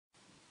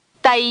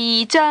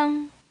第2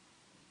章，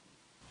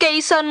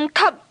寄信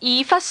給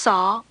以弗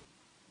所。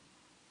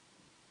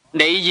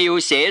你要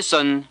寫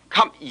信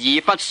給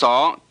以弗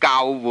所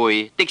教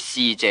會的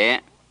使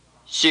者，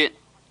說：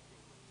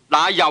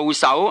那右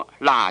手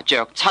拿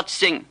着7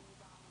星，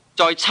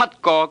在7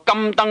個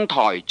金燈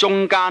台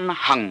中間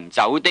行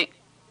走的，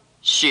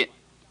說：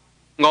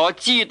我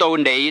知道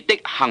你的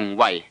行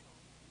為，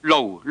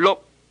勞碌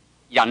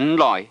忍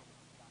耐，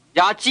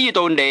也知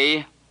道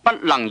你不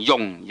能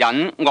容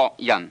忍惡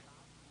人。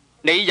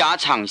你也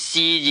曾試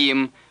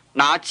驗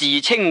那自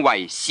稱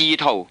為使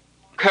徒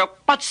卻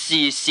不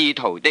是使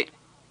徒的，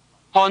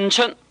看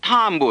出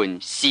他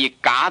們是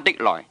假的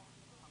來。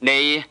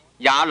你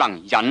也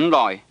能忍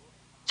耐，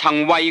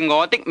曾為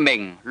我的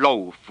名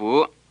勞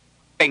苦，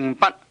並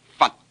不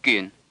乏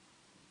倦，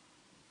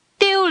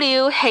丟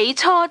了起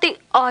初的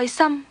愛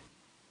心。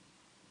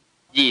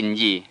然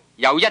而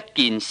有一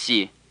件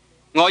事，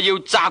我要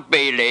責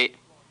備你，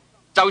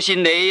就是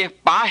你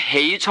把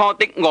起初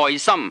的愛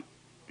心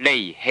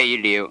離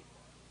棄了。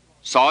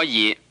所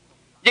以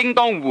應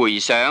當回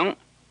想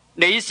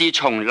你是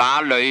從哪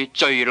裏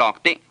墜落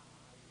的，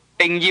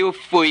並要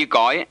悔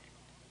改，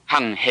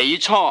行起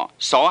初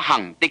所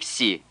行的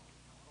事。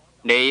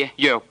你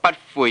若不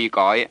悔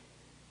改，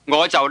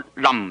我就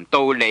臨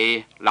到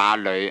你那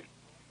裏，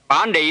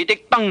把你的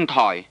燈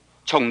台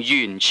從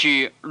原處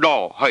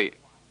挪去。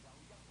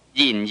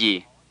然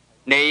而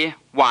你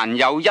還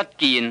有一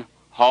件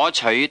可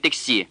取的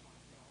事，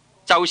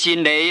就是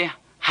你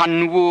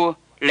恨惡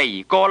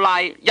尼哥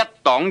拉一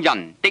黨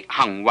人的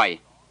行為，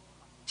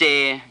這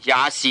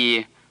也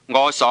是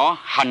我所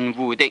恨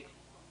惡的。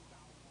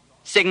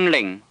聖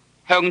靈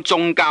向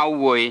眾教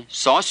會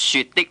所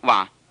說的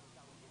話，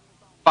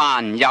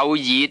凡有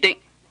耳的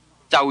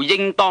就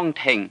應當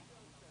聽。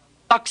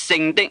得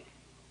勝的，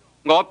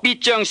我必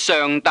將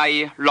上帝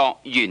樂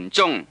園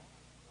中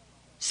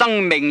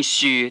生命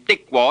樹的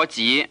果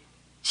子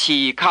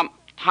賜給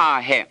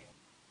他吃。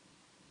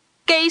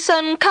寄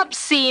信給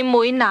士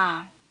每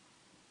拿。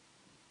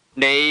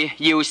你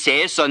要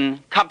寫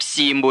信給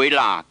士每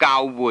拿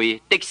教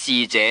會的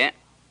使者，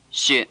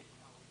說：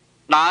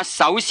那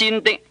首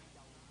先的、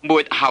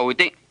末後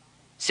的、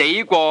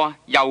死過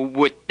又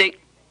活的，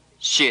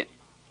說：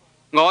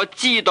我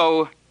知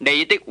道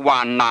你的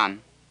患難，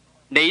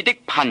你的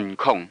貧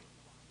窮，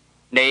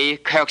你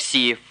卻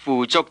是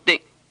富足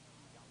的；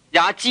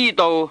也知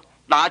道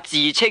那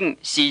自稱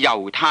是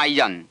猶太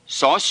人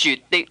所說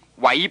的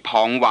毀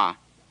謗話，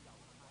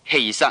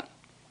其實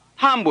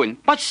他們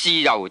不是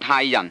猶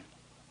太人，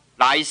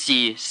乃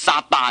是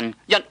撒旦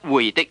一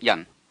會的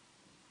人。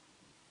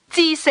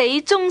至死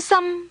忠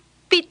心，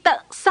必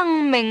得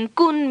生命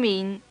冠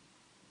冕。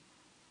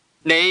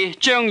你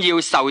將要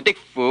受的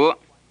苦，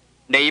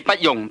你不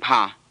用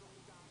怕。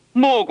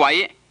魔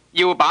鬼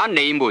要把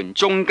你們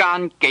中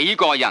間幾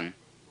個人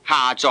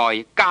下在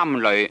監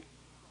裏，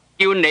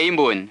叫你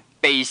們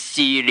被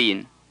試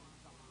煉。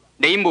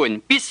你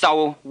們必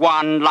受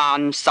患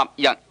難10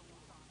日。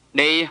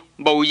你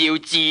務要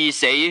至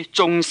死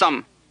忠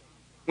心，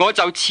我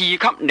就賜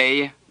給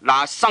你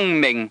那生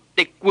命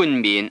的冠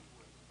冕。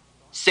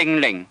聖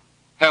靈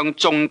向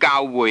眾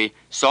教會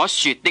所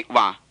說的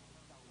話，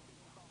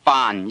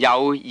凡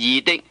有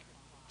耳的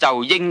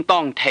就應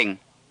當聽。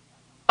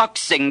得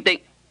勝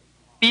的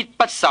必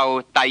不受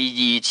第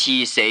2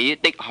次死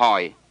的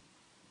害。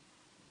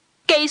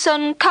寄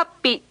信給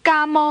別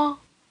迦摩。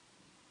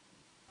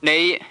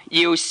你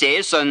要寫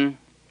信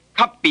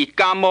給別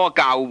迦摩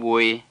教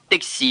會的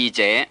使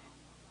者，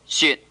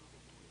說：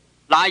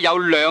那有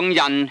2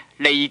人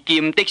利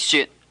劍的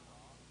說，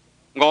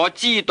我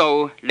知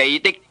道你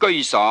的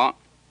居所，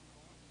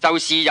就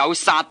是有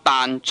撒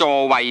旦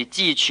座位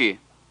之處。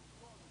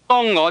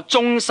當我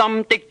忠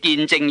心的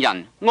見證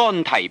人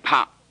安提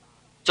帕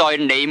在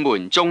你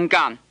們中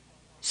間，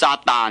撒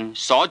旦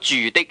所住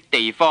的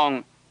地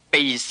方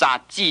被殺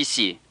之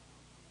時，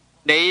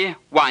你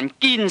還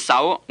堅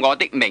守我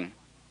的名，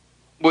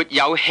沒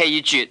有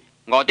棄絕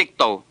我的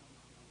道。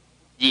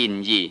然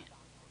而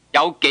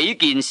有幾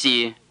件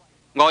事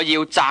我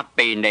要責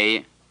備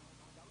你，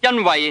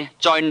因為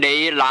在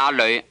你那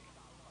裏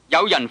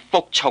有人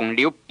服從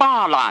了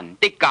巴蘭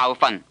的教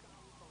訓。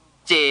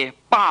這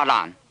巴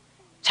蘭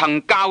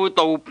曾教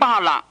導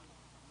巴勒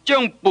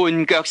將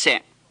絆腳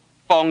石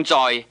放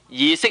在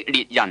以色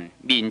列人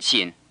面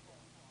前，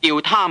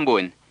叫他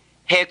們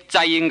吃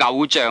祭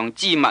偶像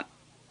之物，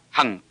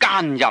行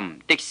奸淫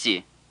的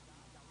事。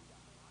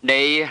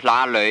你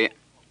那裏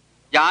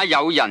也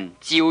有人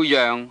照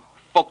樣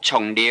服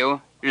從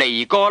了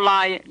尼哥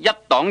拉一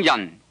黨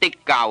人的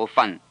教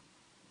訓，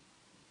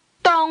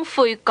當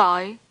悔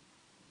改。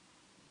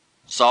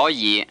所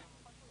以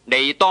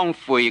你當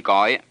悔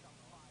改。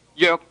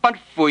若不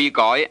悔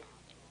改，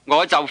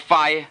我就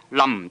快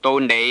臨到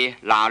你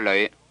那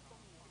裏，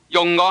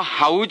用我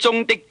口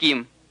中的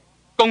劍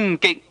攻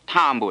擊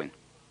他們。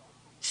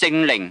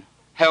聖靈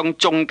向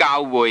眾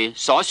教會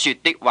所說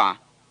的話，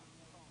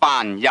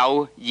凡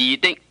有耳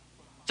的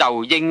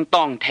就應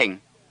當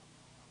聽。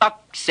得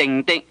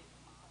勝的，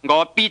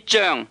我必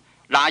將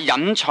那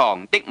隱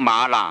藏的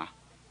嗎哪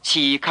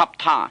賜給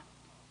他，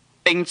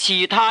並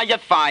賜他一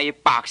塊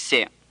白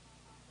石，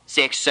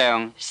石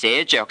上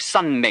寫着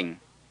新名，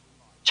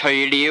除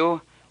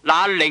了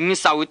那領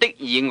受的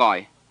以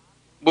外，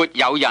沒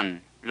有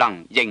人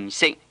能認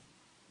識。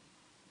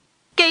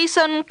寄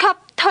信給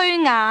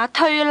推雅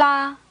推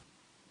拉，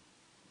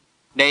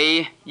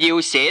你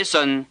要寫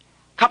信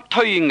給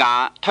推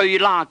雅推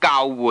拉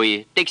教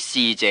會的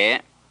使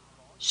者，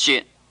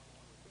說：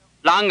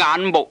那眼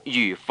目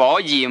如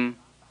火焰，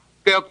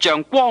腳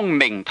像光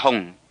明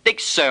銅的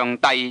上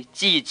帝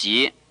之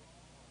子，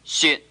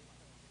說：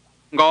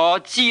我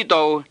知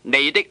道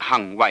你的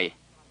行為、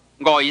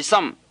愛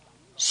心、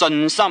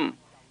信心、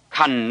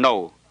勤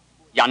勞、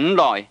忍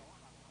耐，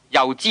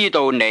又知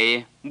道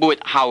你末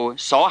後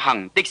所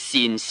行的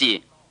善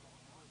事，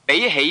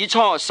比起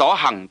初所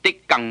行的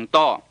更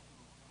多。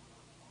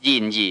然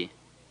而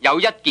有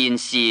一件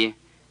事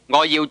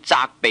我要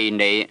責備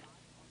你，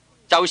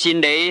就是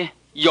你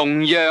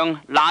容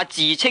讓那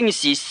自稱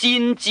是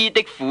先知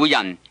的婦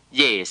人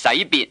耶洗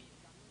別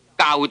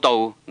教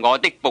導我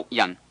的僕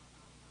人，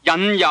引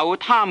誘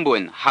他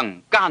們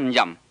行奸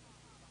淫，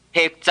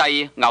吃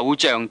祭偶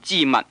像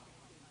之物。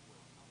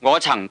我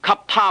曾給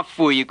他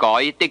悔改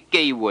的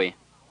機會，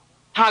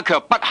他卻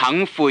不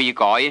肯悔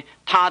改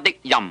他的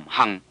淫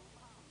行。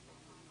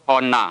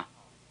看哪，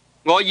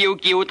我要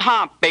叫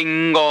他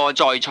並臥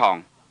在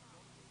床，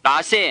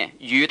那些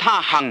與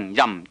他行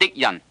淫的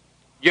人，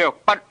若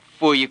不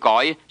悔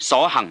改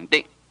所行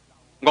的，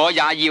我也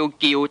要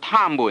叫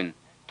他們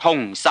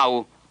同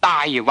受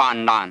大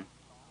患難。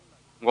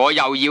我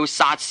又要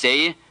殺死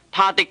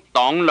他的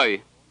黨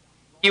類，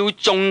叫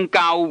眾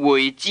教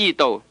會知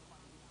道，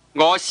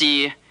我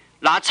是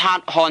那察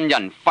看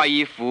人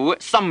肺腑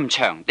心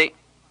腸的，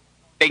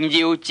並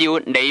要照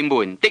你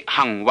們的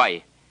行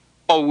為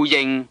報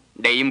應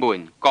你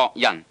們各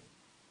人。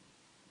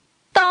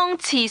當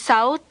持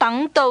守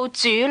等到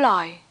主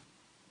來。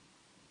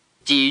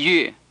至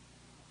於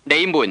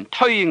你們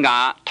推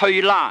雅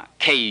推拉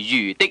其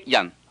餘的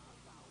人，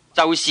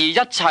就是一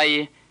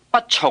切不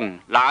從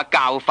那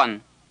教訓，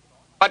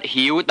不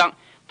曉得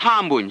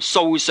他們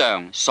素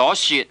常所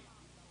說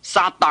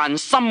撒旦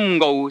深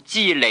奧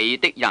之理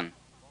的人，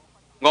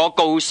我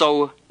告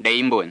訴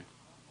你們，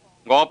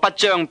我不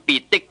將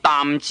別的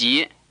擔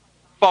子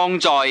放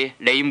在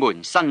你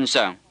們身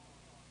上，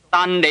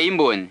但你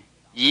們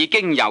已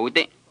經有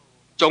的，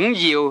總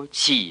要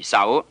持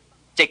守，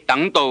直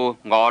等到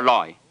我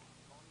來。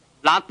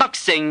那得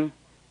勝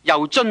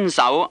又遵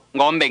守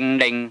我命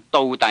令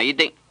到底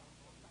的，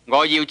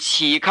我要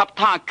賜給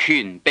他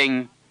權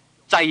柄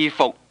制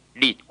服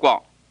列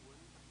國，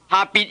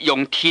他必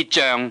用鐵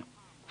杖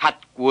轄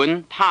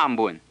管他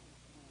們，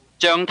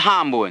將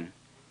他們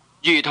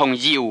如同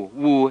窯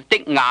戶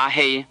的瓦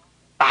器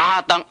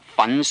打得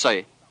粉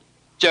碎，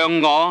像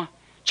我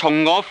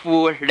從我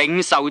父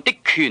領受的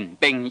權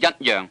柄一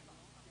樣。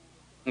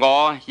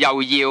我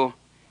又要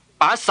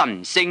把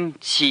晨星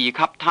賜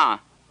給他，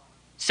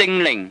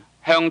聖靈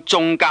向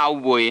眾教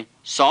會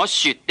所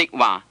說的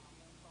話，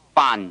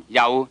凡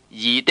有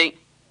耳的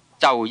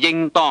就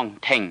應當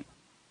聽。